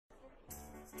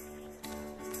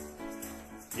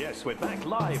Yes, we're back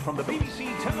live from the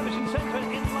BBC Television Centre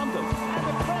in London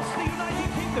and across the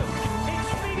United Kingdom. It's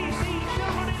BBC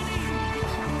Children in Need.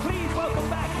 Please welcome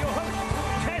back your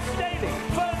hosts, Tess Daly,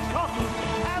 Fern Cotton,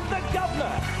 and the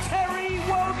Governor, Terry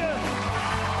Wogan.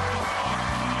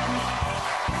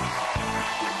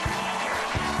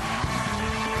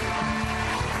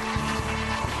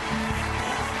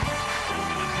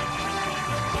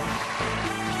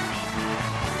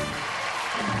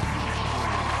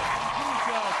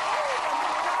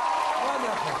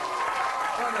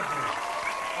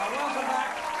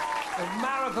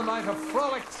 Marathon night of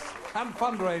frolics and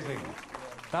fundraising.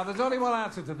 Now, there's only one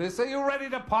answer to this. Are you ready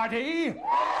to party?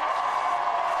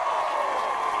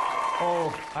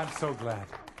 Oh, I'm so glad.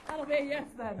 That'll be a yes,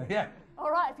 then. Yeah.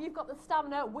 All right, if you've got the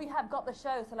stamina, we have got the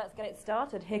show, so let's get it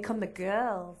started. Here come the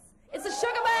girls. It's the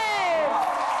Sugar Babes!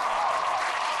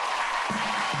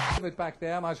 Leave it back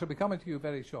there, and I shall be coming to you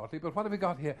very shortly. But what have we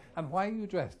got here, and why are you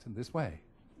dressed in this way?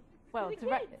 Well, for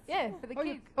the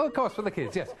kids. Oh, of course, for the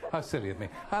kids, yes. How silly of me.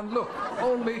 And look,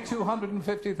 only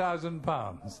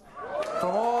 £250,000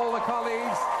 from all the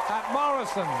colleagues at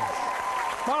Morrison's.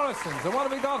 Morrison's, and what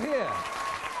have we got here?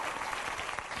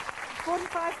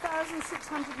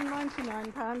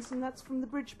 £45,699, and that's from the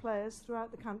bridge players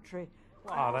throughout the country.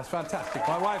 Oh, that's fantastic.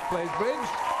 My wife plays bridge.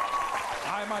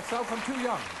 I myself am too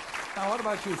young. Now, what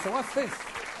about you? So what's this?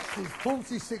 This is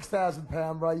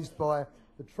 £46,000 raised by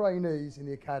the trainees in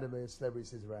the Academy of Celebrity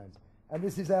Scissor Hands. And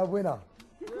this is our winner,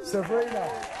 Sabrina.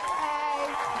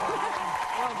 Hey!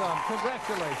 Well done.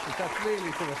 Congratulations. That's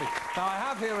really terrific. Now, I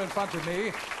have here in front of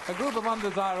me a group of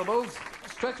undesirables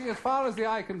stretching as far as the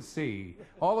eye can see.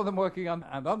 All of them working on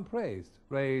and unpraised.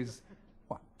 Raise,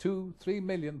 what, £2-3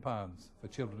 million for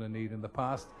children in need in the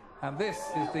past. And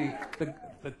this is the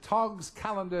Togs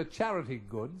Calendar Charity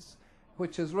Goods,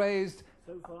 which has raised...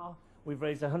 So far, we've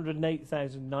raised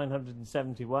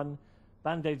 108,971.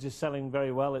 Band-Aids is selling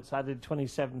very well. It's added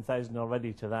 27,000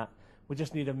 already to that. We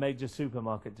just need a major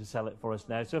supermarket to sell it for us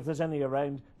now. So if there's any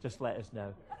around, just let us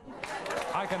know.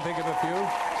 I can think of a few.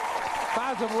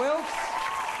 Baz of Wilts,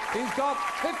 he's got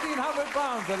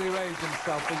 £1,500 that he raised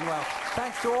himself as well.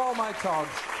 Thanks to all my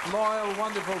Togs. Loyal,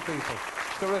 wonderful people.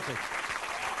 Terrific.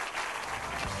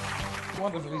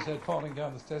 Wonderful, he said, falling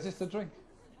down the stairs. It's the drink.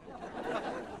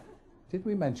 Did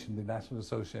we mention the National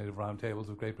Association Round Tables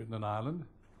of Great Britain and Ireland?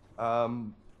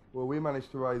 Well, we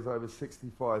managed to raise over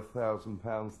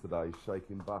 £65,000 today,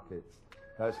 shaking buckets.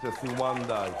 That's just in one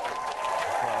day.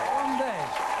 One day.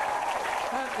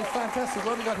 That is fantastic.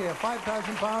 What have we got here?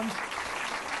 £5,000?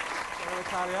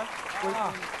 Italia.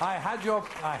 I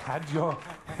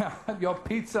had your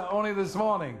pizza only this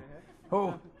morning.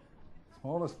 Oh,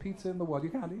 smallest pizza in the world. You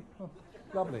can't eat. Oh,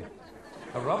 lovely.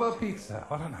 A rubber pizza.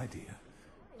 What an idea.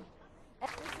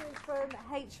 This is from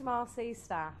HMRC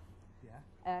staff. Yeah.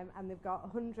 And they've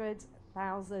got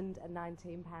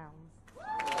 £100,019.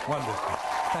 Wonderful.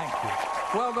 Thank you.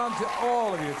 Well done to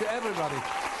all of you, to everybody.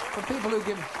 For people who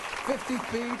give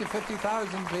 50p to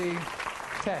 50,000p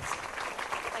test.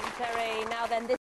 Thank you, Terry. Now then, this